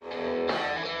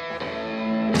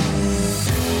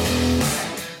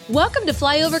Welcome to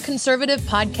Flyover Conservative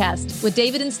Podcast with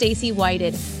David and Stacy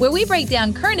Whited, where we break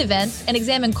down current events and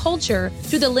examine culture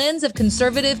through the lens of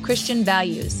conservative Christian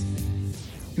values.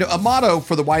 You know, a motto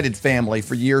for the Whited family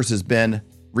for years has been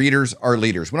readers are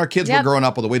leaders. When our kids were growing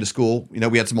up on the way to school, you know,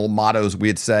 we had some old mottos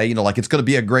we'd say, you know, like it's going to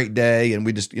be a great day. And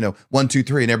we just, you know, 1, 2,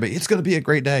 3 and everybody, it's going to be a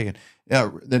great day. And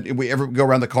then we ever go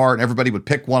around the car and everybody would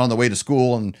pick one on the way to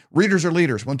school and readers are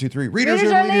leaders. 1, 2, 3. Readers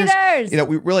are leaders. You know,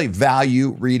 we really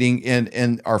value reading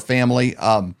in our family.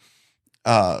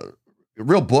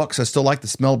 Real books. I still like the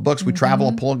smell of books. We travel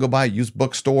and pull and go by a used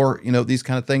bookstore, you know, these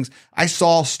kind of things. I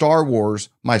saw Star Wars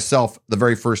myself the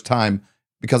very first time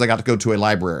because I got to go to a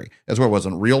library. That's where it was,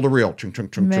 on reel to reel, chung, chung,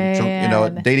 chung, chung, chung, you know,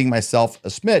 dating myself a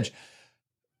smidge.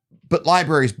 But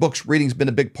libraries, books, reading's been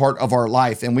a big part of our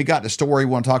life. And we got a story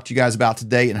we want to talk to you guys about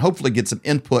today and hopefully get some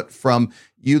input from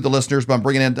you, the listeners. But I'm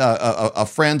bringing in a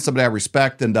friend, somebody I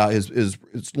respect, and is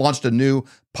launched a new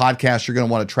podcast you're going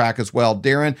to want to track as well.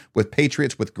 Darren with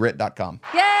PatriotsWithGrit.com.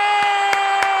 Yay!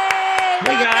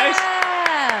 Hey, guys.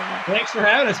 Thanks for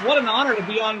having us. What an honor to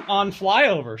be on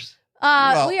Flyovers.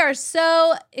 We are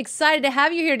so excited to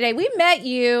have you here today. We met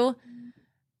you,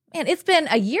 man, it's been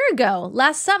a year ago,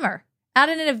 last summer, out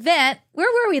at an event. Where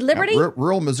were we? Liberty?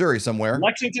 Rural Missouri somewhere.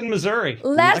 Lexington, Missouri.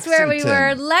 That's where we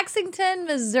were. Lexington,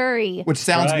 Missouri. Which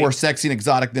sounds more sexy and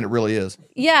exotic than it really is.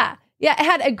 Yeah. Yeah. I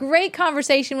had a great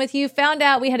conversation with you. Found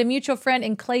out we had a mutual friend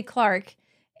in Clay Clark.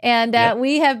 And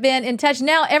we have been in touch.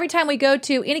 Now, every time we go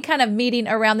to any kind of meeting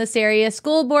around this area,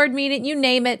 school board meeting, you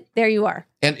name it, there you are.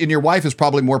 And your wife is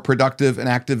probably more productive and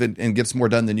active and gets more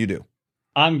done than you do.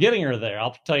 I'm getting her there.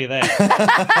 I'll tell you that.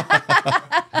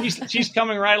 she's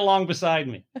coming right along beside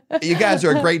me. You guys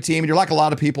are a great team. You're like a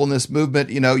lot of people in this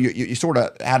movement. You know, you sort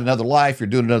of had another life. You're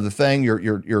doing another thing.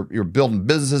 You're building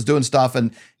businesses, doing stuff,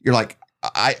 and you're like,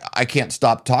 I can't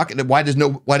stop talking. Why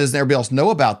doesn't everybody else know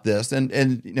about this?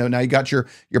 And you know, now you got your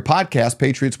podcast,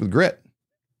 Patriots with Grit.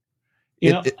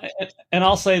 And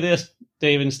I'll say this,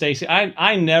 David and Stacy,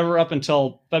 I never, up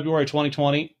until February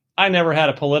 2020, I never had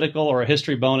a political or a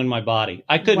history bone in my body.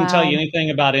 I couldn't tell you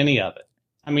anything about any of it.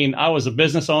 I mean, I was a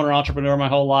business owner, entrepreneur my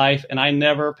whole life, and I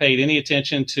never paid any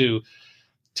attention to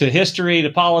history, to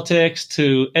politics,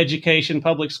 to education,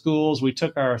 public schools. We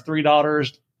took our 3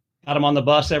 daughters, got them on the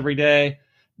bus every day,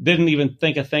 didn't even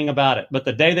think a thing about it. But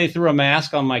the day they threw a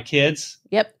mask on my kids,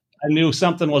 I knew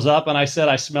something was up, and I said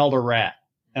I smelled a rat.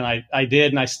 And I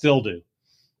did, and I still do.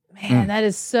 Man, that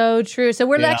is so true. So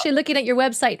we're actually looking at your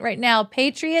website right now,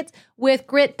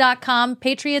 patriotswithgrit.com,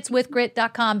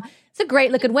 patriotswithgrit.com. It's a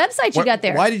great looking website you got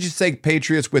there. Why did you say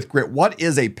Patriots with Grit? What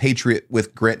is a patriot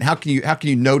with grit? And how can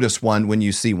you notice one when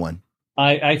you see one?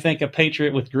 I think a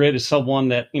patriot with grit is someone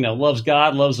that, you know, loves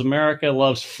God, loves America,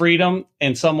 loves freedom,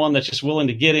 and someone that's just willing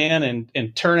to get in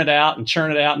and turn it out and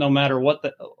churn it out no matter what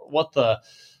the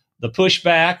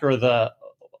pushback or the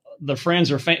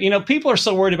friends or you know, people are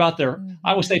so worried about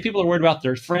I would say people are worried about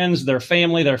their friends, their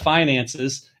family, their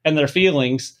finances, and their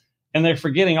feelings, and they're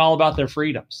forgetting all about their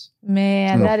freedoms.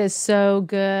 Man, that is so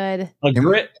good. A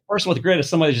person with grit is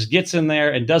somebody that just gets in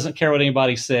there and doesn't care what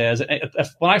anybody says.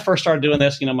 When I first started doing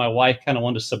this, you know, my wife kind of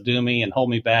wanted to subdue me and hold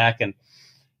me back. And,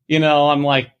 you know,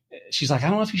 she's like, I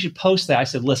don't know if you should post that. I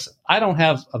said, listen, I don't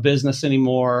have a business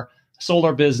anymore. I sold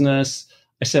our business.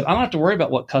 I said, I don't have to worry about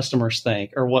what customers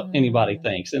think or what anybody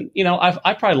thinks. And, you know,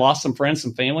 I probably lost some friends,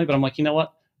 some family, but I'm like, you know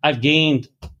what? I've gained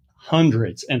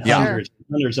hundreds and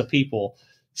hundreds of people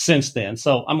since then.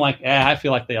 So I'm like, I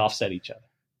feel like they offset each other.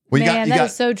 Well, that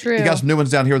is so true. You got some new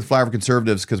ones down here with Flyover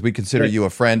Conservatives because we consider you a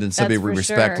friend and somebody we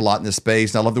respect a lot in this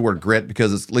space. And I love the word grit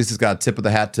because at least it's got a tip of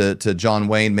the hat to John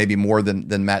Wayne, maybe more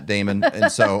than Matt Damon. And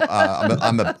so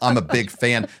I'm a big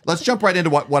fan. Let's jump right into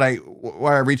what I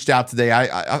reached out today.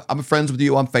 I'm friends with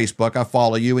you on Facebook. I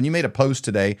follow you, and you made a post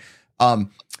today.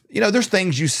 You know, there's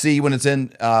things you see when it's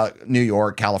in New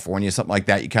York, California, something like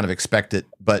that. You kind of expect it,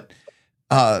 but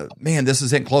man, this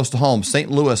is hitting close to home.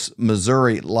 St. Louis,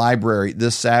 Missouri Library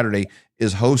this Saturday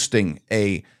is hosting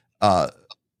a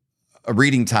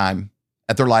reading time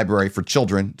at their library for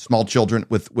children, small children,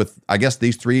 with I guess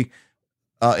these 3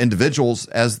 individuals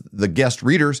as the guest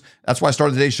readers. That's why I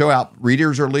started today's show out.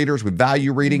 Readers are leaders. We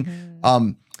value reading.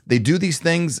 They do these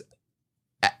things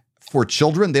for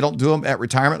children. They don't do them at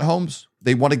retirement homes.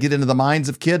 They want to get into the minds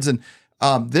of kids. And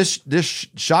this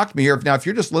shocked me here. Now, if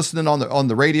you're just listening on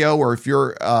the radio, or if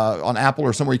you're on Apple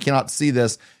or somewhere you cannot see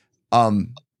this,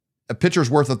 a picture's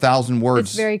worth 1,000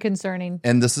 words. It's very concerning.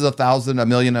 And this is 1,000, a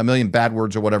million bad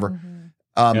words or whatever.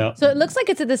 So it looks like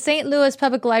it's at the St. Louis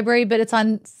Public Library, but it's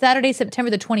on Saturday,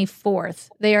 September the 24th.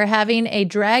 They are having a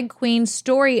drag queen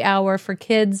story hour for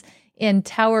kids in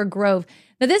Tower Grove.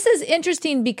 Now, this is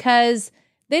interesting because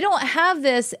They don't have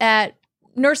this at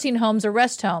nursing homes or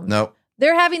rest homes. No.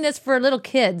 They're having this for little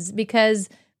kids because,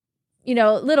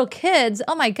 little kids,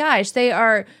 oh my gosh, they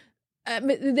are at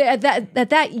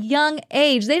that young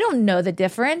age, they don't know the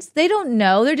difference. They don't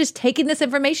know. They're just taking this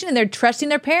information and they're trusting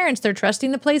their parents. They're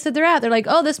trusting the place that they're at. They're like,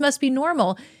 oh, this must be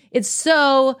normal. It's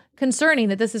so concerning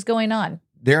that this is going on.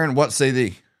 Darren, what say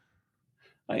thee?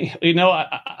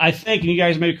 I think, and you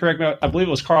guys may correct me, I believe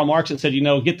it was Karl Marx that said,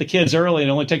 get the kids early and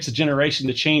it only takes a generation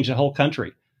to change the whole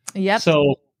country. Yep.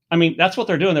 So, that's what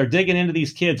they're doing. They're digging into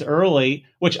these kids early,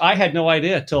 which I had no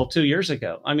idea till 2 years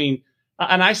ago.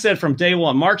 And I said from day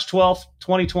one, March 12th,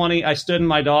 2020, I stood in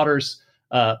my daughter's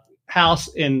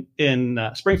house in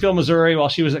Springfield, Missouri while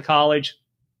she was at college.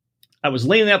 I was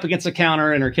leaning up against the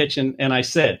counter in her kitchen, and I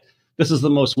said, this is the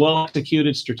most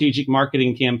well-executed strategic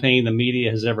marketing campaign the media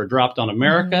has ever dropped on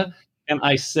America. Mm-hmm. And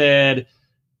I said,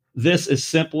 this is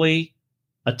simply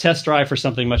a test drive for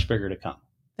something much bigger to come.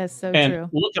 That's so and true.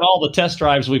 Look at all the test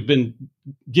drives we've been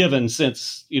given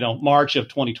since, March of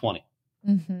 2020.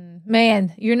 Mm-hmm.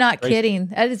 Man, you're not kidding.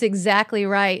 That is exactly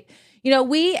right.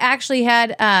 We actually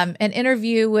had an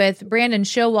interview with Brandon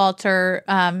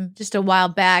Showalter just a while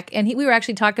back, and we were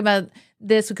actually talking about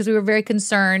this because we were very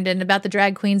concerned and about the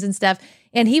drag queens and stuff.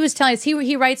 And he was telling us,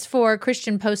 he writes for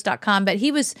ChristianPost.com, but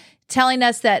he was telling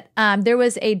us that there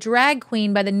was a drag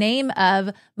queen by the name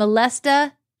of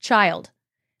Molesta Child.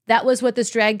 That was what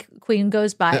this drag queen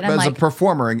goes by. And as a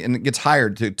performer and gets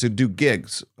hired to do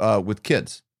gigs with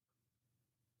kids.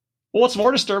 Well, what's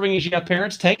more disturbing is you got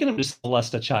parents taking them to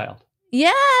molest a child.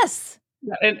 Yes.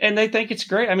 And they think it's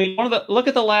great. Look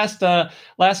at the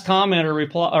last comment or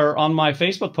reply or on my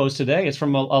Facebook post today. It's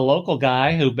from a local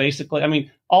guy who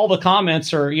basically, all the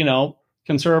comments are,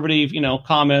 conservative,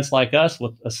 comments like us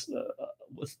with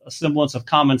a semblance of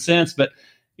common sense. But,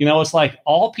 it's like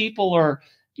all people are,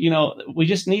 we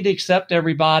just need to accept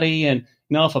everybody. And,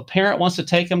 if a parent wants to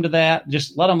take them to that,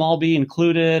 just let them all be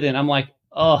included. And I'm like,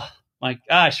 oh my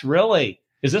gosh, really?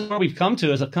 Is this where we've come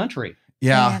to as a country?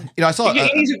 Yeah. Man. I saw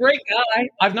he's a great guy.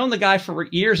 I've known the guy for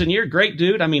years and years. Great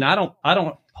dude. I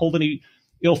don't hold any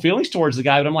ill feelings towards the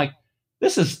guy, but I'm like,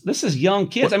 this is young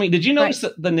kids. Did you notice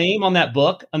the name on that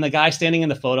book and the guy standing in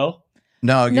the photo?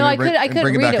 No, I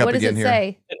couldn't read it. What does it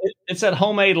say? It said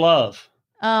homemade love.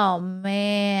 Oh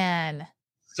man.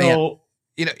 So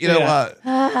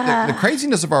the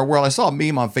craziness of our world. I saw a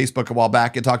meme on Facebook a while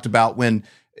back. It talked about when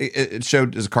it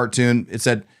showed as a cartoon. It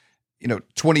said,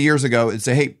 20 years ago, it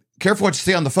said, hey, careful what you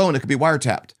say on the phone. It could be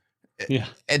wiretapped. Yeah.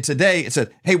 And today it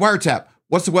said, hey, wiretap,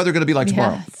 what's the weather going to be like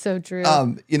tomorrow? Yeah, so true.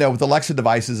 With Alexa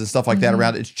devices and stuff like that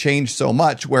around, it's changed so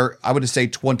much where I would say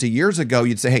 20 years ago,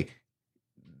 you'd say, hey,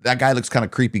 that guy looks kind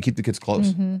of creepy. Keep the kids close.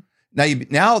 Mm-hmm.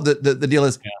 Now the deal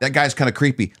is that guy's kind of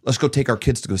creepy. Let's go take our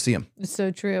kids to go see him. It's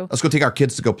so true. Let's go take our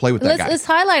kids to go play with that guy. Let's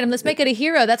highlight him. Let's make it a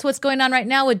hero. That's what's going on right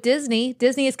now with Disney.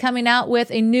 Disney is coming out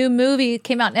with a new movie. It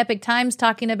came out in Epic Times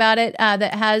talking about it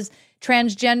that has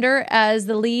transgender as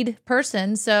the lead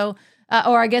person. So,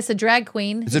 or I guess a drag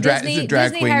queen. It's a drag Disney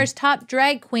queen. hires top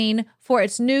drag queen for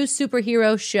its new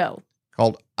superhero show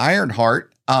called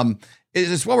Ironheart.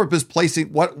 It's what we're placing.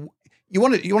 What you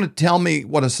want to tell me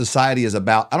what a society is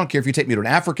about? I don't care if you take me to an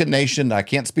African nation. I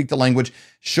can't speak the language.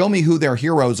 Show me who their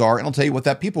heroes are, and I'll tell you what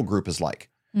that people group is like.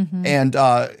 Mm-hmm. And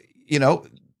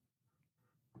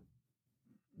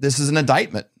this is an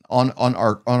indictment on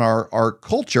our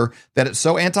culture that it's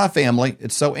so anti-family,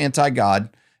 it's so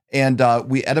anti-God, and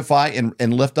we edify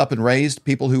and lift up and raise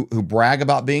people who brag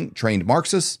about being trained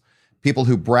Marxists, people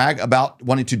who brag about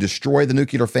wanting to destroy the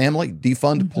nuclear family,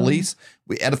 defund police.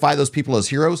 We edify those people as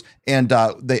heroes, and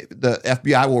the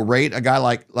FBI will raid a guy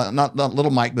like not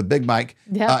Little Mike but Big Mike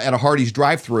at a Hardee's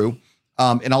drive-through,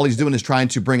 and all he's doing is trying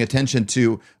to bring attention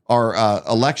to our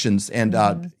elections, and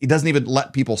he doesn't even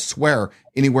let people swear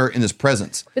anywhere in his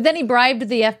presence. But then he bribed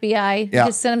the FBI. He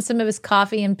just sent him some of his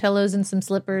coffee and pillows and some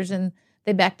slippers, and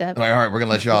they backed up. All right, we're going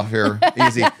to let you off here.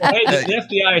 Easy. Hey, the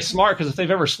FBI is smart because if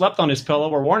they've ever slept on his pillow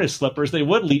or worn his slippers, they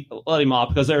would let him off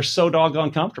because they're so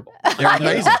doggone comfortable. They're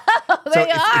amazing. So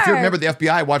if you remember the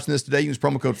FBI watching this today, use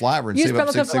promo code Flyover and save up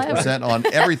 66% on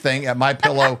everything at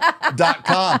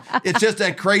mypillow.com. It's just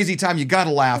a crazy time. You got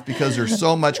to laugh because there's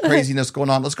so much craziness going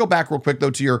on. Let's go back real quick,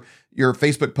 though, to your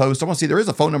Facebook post. I want to see there is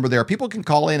a phone number there. People can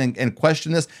call in and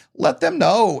question this. Let them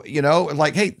know,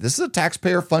 like, hey, this is a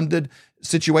taxpayer-funded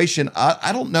situation.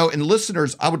 I don't know. And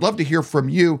listeners, I would love to hear from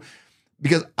you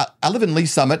because I live in Lee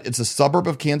Summit. It's a suburb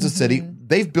of Kansas City.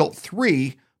 They've built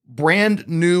 3 brand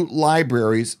new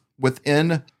libraries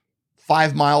within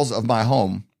 5 miles of my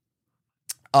home.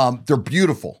 They're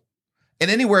beautiful.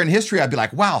 And anywhere in history, I'd be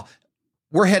like, wow,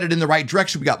 we're headed in the right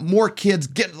direction. We got more kids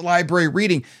getting to the library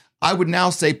reading. I would now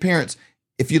say, parents,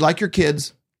 if you like your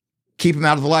kids, keep them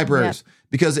out of the libraries. Yep.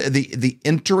 Because the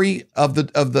entry of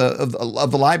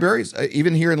the libraries,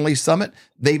 even here in Lee Summit,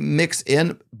 they mix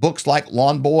in books like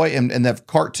Lawn Boy and they have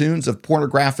cartoons of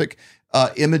pornographic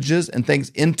images and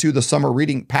things into the summer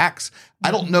reading packs.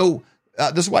 I don't know.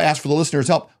 This is why I asked for the listeners'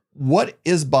 help. What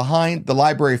is behind the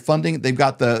library funding? They've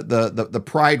got the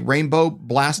Pride rainbow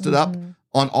blasted up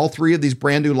on all three of these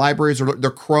brand new libraries.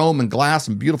 They're chrome and glass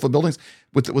and beautiful buildings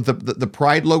with the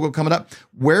Pride logo coming up.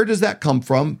 Where does that come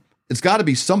from? It's got to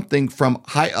be something from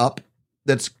high up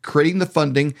that's creating the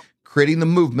funding, creating the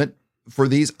movement for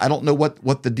these. I don't know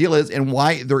what the deal is and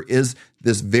why there is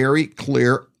this very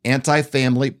clear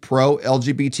anti-family,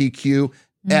 pro-LGBTQ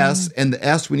S, and the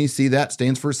S, when you see that,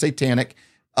 stands for satanic.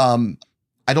 I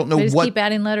don't know they just keep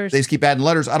adding letters. They just keep adding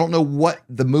letters. I don't know what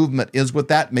the movement is with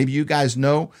that. Maybe you guys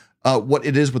know what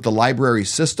it is with the library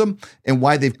system and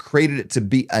why they've created it to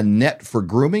be a net for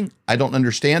grooming. I don't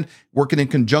understand. Working in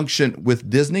conjunction with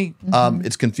Disney,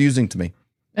 it's confusing to me.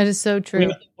 That is so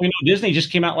true. We know Disney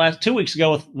just came out 2 weeks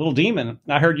ago with Little Demon.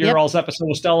 I heard your all's episode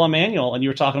with Stella Emanuel, and you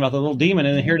were talking about the Little Demon.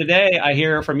 And here today, I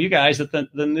hear from you guys that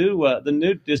the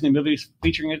new Disney movie is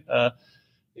featuring a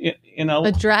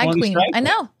drag queen. I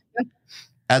know.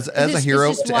 As a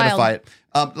hero to edify it.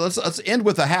 Let's end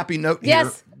with a happy note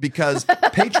here, because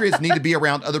Patriots need to be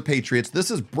around other Patriots.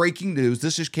 This is breaking news.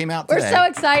 This just came out today. We're so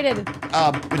excited.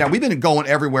 We've been going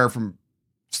everywhere from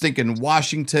stinking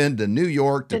Washington to New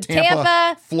York to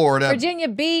Tampa, Florida, Virginia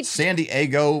Beach, San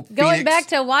Diego, going Phoenix. Back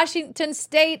to Washington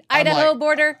State, Idaho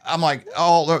border. I'm like,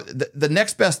 the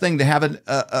next best thing to have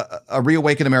a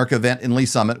Reawaken America event in Lee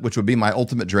Summit, which would be my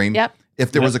ultimate dream. Yep.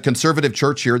 If there was a conservative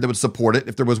church here that would support it,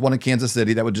 if there was one in Kansas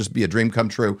City, that would just be a dream come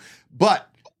true. But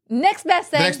next best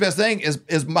thing. The next best thing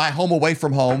is my home away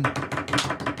from home,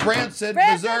 Branson,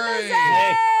 Missouri.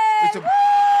 Hey.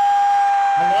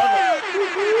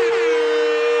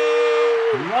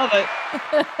 I love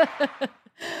it.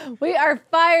 We are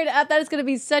fired up. That is going to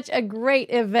be such a great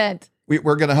event.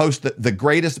 We're going to host the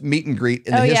greatest meet and greet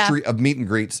in the history of meet and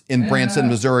greets in Branson,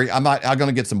 Missouri. I'm going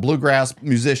to get some bluegrass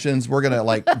musicians. We're going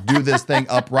to do this thing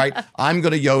upright. I'm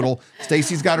going to yodel.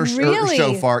 Stacy's got her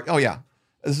shofar. Oh yeah.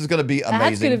 This is going to be amazing.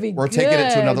 That's going to be We're taking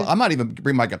it to another. I might even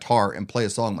bring my guitar and play a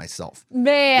song myself.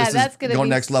 Man, that's going to be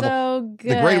next level. So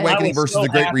good. The Great Awakening versus the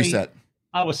Great Reset.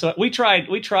 We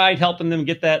tried helping them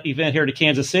get that event here to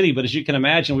Kansas City, but as you can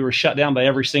imagine, we were shut down by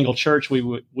every single church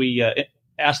we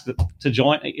asked to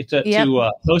join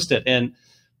to host it. And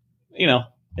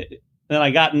then I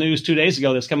got news 2 days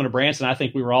ago that's coming to Branson. I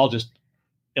think we were all just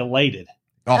elated.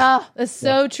 Oh, that's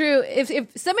so true. If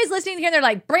somebody's listening here and they're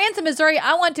like, Branson, Missouri,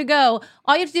 I want to go,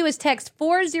 all you have to do is text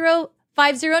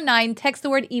 40509, text the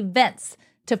word events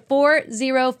to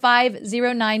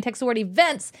 40509, text the word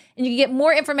events, and you can get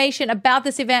more information about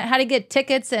this event, how to get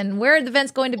tickets, and where the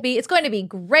event's going to be. It's going to be a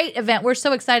great event. We're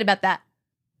so excited about that.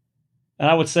 And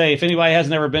I would say, if anybody has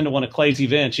never been to one of Clay's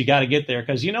events, you got to get there,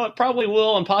 because it probably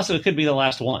will and possibly could be the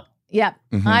last one. Yeah,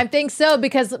 I think so,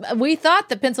 because we thought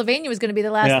that Pennsylvania was going to be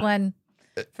the last one.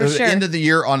 For sure. The end of the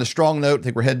year on a strong note. I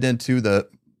think we're heading into the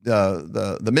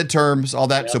midterms, all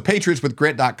that. Yep. So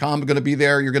patriotswithgrit.com are going to be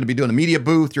there. You're going to be doing a media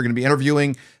booth. You're going to be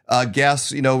interviewing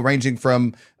guests, ranging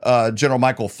from General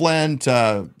Michael Flynn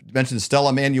to mentioned Stella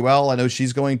Emanuel. I know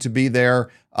she's going to be there.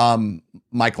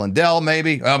 Mike Lindell,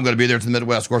 maybe. I'm going to be there to the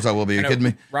Midwest. Of course I will be. Are you kidding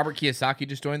me? Robert Kiyosaki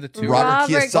just joined the tour.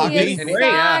 Robert Kiyosaki.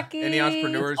 Any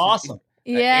entrepreneurs. Awesome.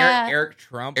 Yeah. Eric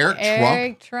Trump. It's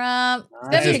going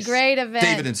to be a great event.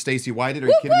 David and Stacy Whited. Are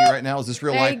you kidding me right now? Is this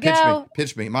real life?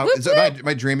 Pitch me. Am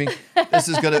I dreaming? This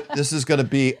is gonna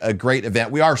be a great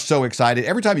event. We are so excited.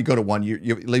 Every time you go to one, you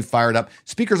leave fired up.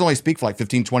 Speakers only speak for like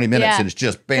 15, 20 minutes, and it's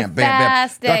just bam,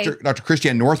 bam, bam. Dr.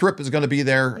 Christiane Northrup is going to be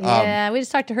there. Yeah, we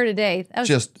just talked to her today. That was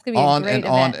just on and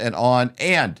on and on.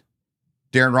 And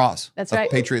Darren Ross. That's right.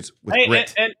 Patriots with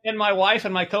Grit. And my wife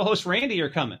and my co-host Randy are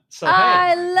coming. So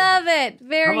I love it.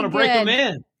 Very good. I'm going to break them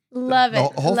in. Love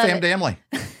it. The whole family.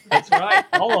 That's right.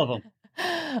 All of them.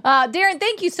 Darren,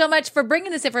 thank you so much for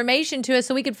bringing this information to us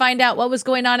so we could find out what was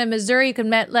going on in Missouri. You can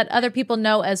let other people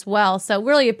know as well. So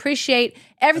really appreciate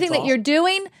everything that you're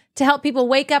doing to help people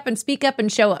wake up and speak up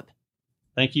and show up.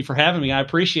 Thank you for having me. I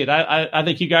appreciate it. I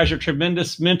think you guys are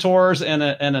tremendous mentors and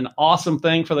an awesome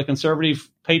thing for the conservative,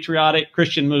 patriotic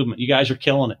Christian movement. You guys are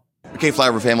killing it. Okay,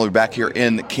 Flyover family, we're back here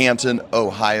in Canton,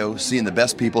 Ohio, seeing the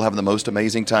best people having the most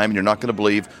amazing time, and you're not going to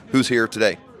believe who's here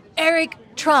today. Eric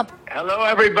Trump. Hello,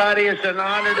 everybody. It's an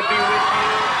honor to be with you.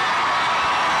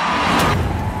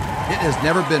 It has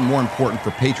never been more important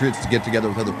for patriots to get together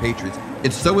with other patriots.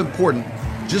 It's so important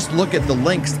just look at the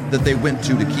lengths that they went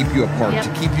to keep you apart,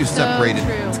 to keep you separated,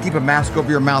 to keep a mask over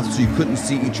your mouth so you couldn't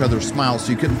see each other's smiles,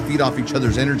 so you couldn't feed off each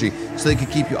other's energy, so they could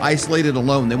keep you isolated,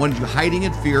 alone. They wanted you hiding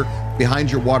in fear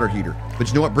behind your water heater. But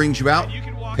you know what brings you out?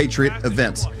 Patriot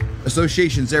events.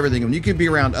 Associations, everything. And you can be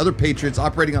around other patriots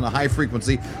operating on a high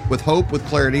frequency with hope, with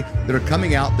clarity, that are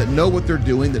coming out, that know what they're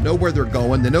doing, that know where they're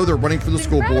going, they know they're running for the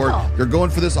school board, they're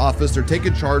going for this office, they're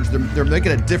taking charge, they're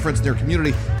making a difference in their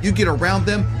community. You get around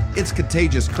them, it's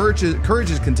contagious. Courage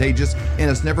is contagious, and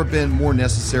it's never been more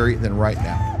necessary than right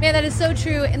now. Man, that is so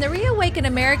true. And the Reawaken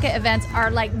America events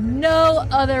are like no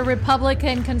other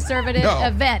Republican conservative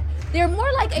event. They're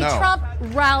more like a Trump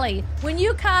rally. When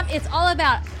you come, it's all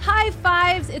about high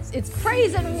fives, it's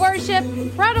praise and worship,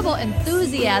 incredible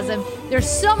enthusiasm. There's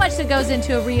so much that goes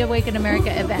into a Reawaken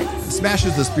America event. It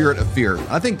smashes the spirit of fear.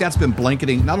 I think that's been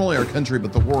blanketing not only our country,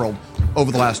 but the world over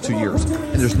the last 2 years.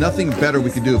 And there's nothing better we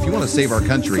can do. If you want to save our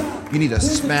country, you need to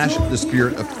smash the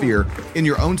spirit of fear in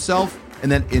your own self,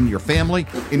 and then in your family,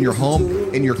 in your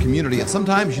home, in your community. And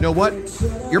sometimes, you know what?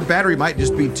 Your battery might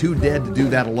just be too dead to do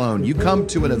that alone. You come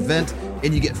to an event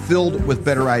and you get filled with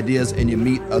better ideas, and you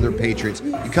meet other patriots.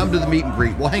 You come to the meet and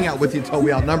greet. We'll hang out with you until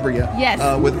we outnumber you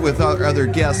with our other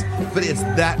guests. But it's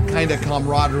that kind of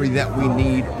camaraderie that we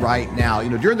need right now.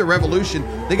 You know, during the Revolution,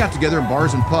 they got together in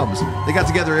bars and pubs. They got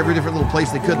together every different little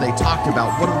place they could, and they talked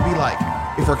about what it would be like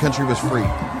if our country was free.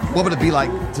 What would it be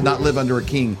like to not live under a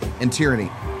king and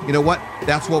tyranny? You know what?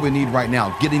 That's what we need right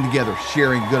now. Getting together,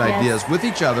 sharing good ideas with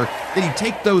each other. Then you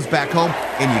take those back home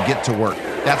and you get to work.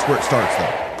 That's where it starts, though.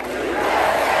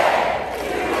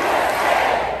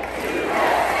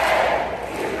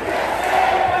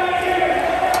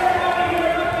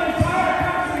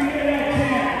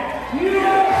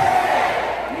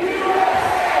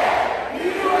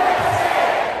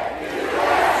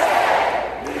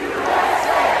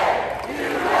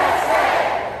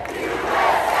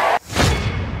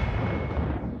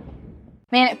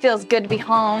 Man, it feels good to be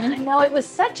home. I know, it was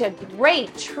such a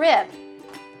great trip.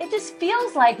 It just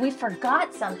feels like we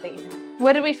forgot something.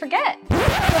 What did we forget?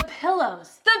 The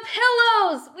pillows. The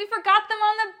pillows! We forgot them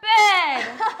on the bed!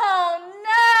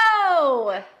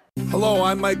 Oh, no! Hello,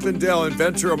 I'm Mike Lindell,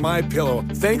 inventor of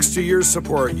MyPillow. Thanks to your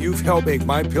support, you've helped make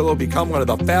MyPillow become one of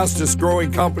the fastest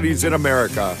growing companies in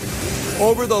America.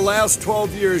 Over the last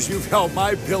 12 years, you've helped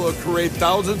MyPillow create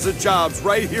thousands of jobs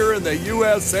right here in the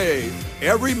USA.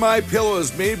 Every MyPillow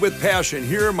is made with passion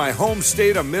here in my home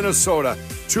state of Minnesota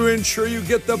to ensure you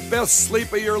get the best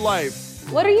sleep of your life.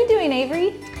 What are you doing,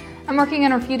 Avery? I'm working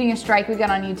on refuting a strike we got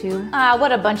on YouTube. Ah,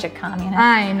 what a bunch of communists.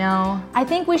 I know. I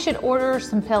think we should order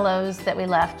some pillows that we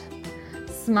left.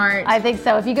 Smart. I think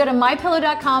so. If you go to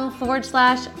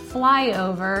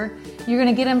mypillow.com/flyover, you're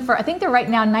going to get them for, I think they're right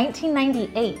now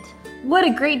 $19.98. What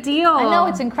a great deal. I know,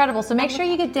 it's incredible. So make sure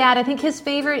you get Dad. I think his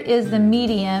favorite is the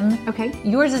medium. Okay.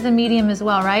 Yours is the medium as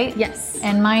well, right? Yes.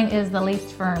 And mine is the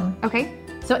least firm. Okay.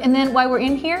 So, and then while we're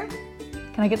in here,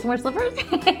 can I get some more slippers?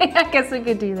 I guess we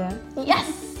could do that.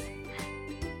 Yes.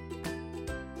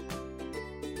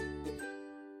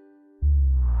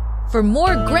 For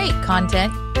more great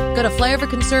content, go to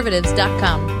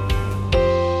flyoverconservatives.com.